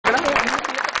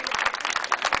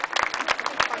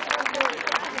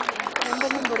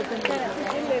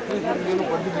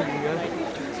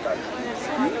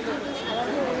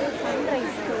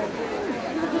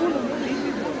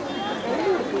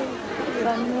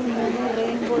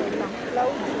rainbow,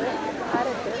 clouds,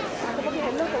 parrot,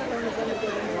 yellow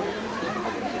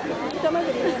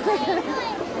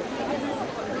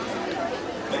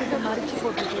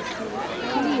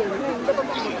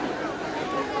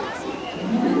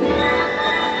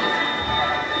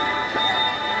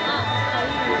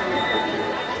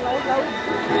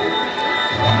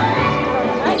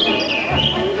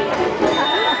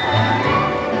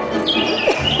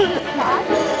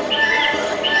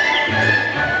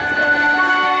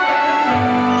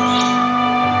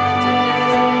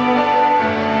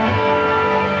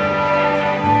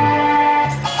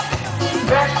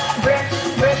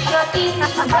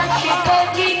Brush it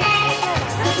every day.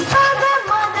 Father,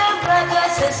 mother, brother,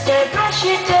 sister, brush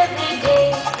it every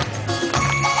day.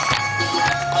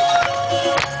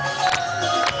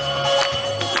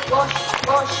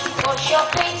 Wash your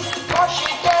face, wash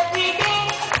it every day.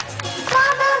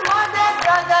 Father, mother,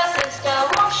 brother, sister,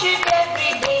 wash it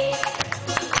every day.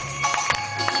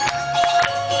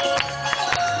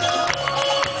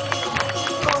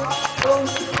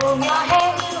 Comb your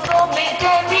hair, comb it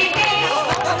every day.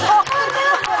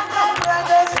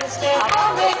 Brother, sister,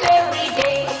 comb it every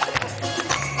day.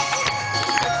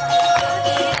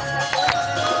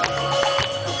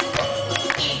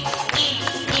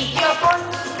 Eat your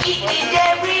food, eat it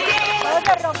every day.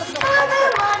 Father,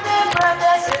 mother,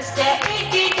 brother, sister,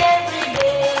 eat it every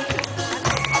day.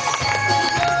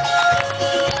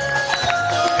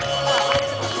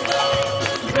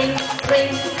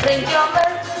 Drink your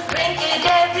milk, drink it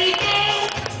every day.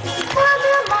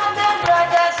 Father, mother,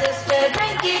 brother, sister,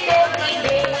 drink it every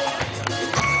day.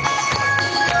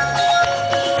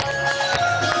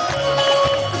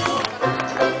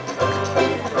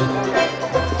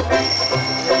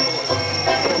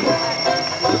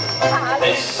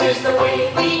 This is the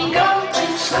way we go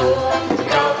to school,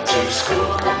 go to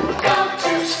school, go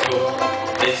to school.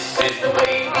 This is the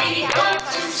way we go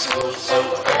to school so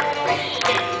early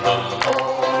in the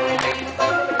morning.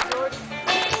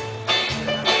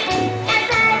 As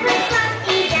I was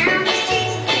walking down the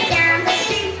street, down the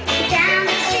street, down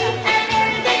the street, a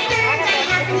very good friend I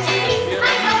happened to meet.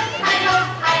 Hi-ho,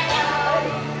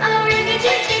 oh,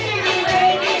 ring-a-choo-chicken, and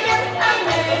where you go, oh,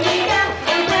 where you go,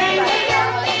 and where you go.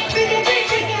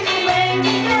 Ring-a-choo-chicken, and where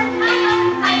you go, hi-ho,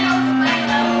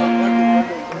 hi-ho.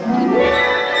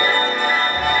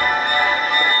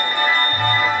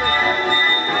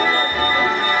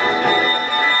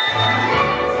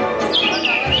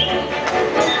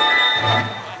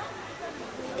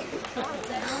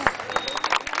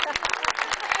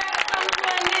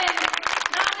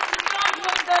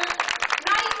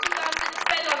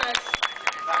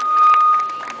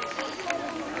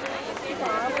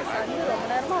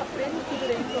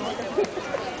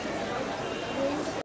 Rainbow.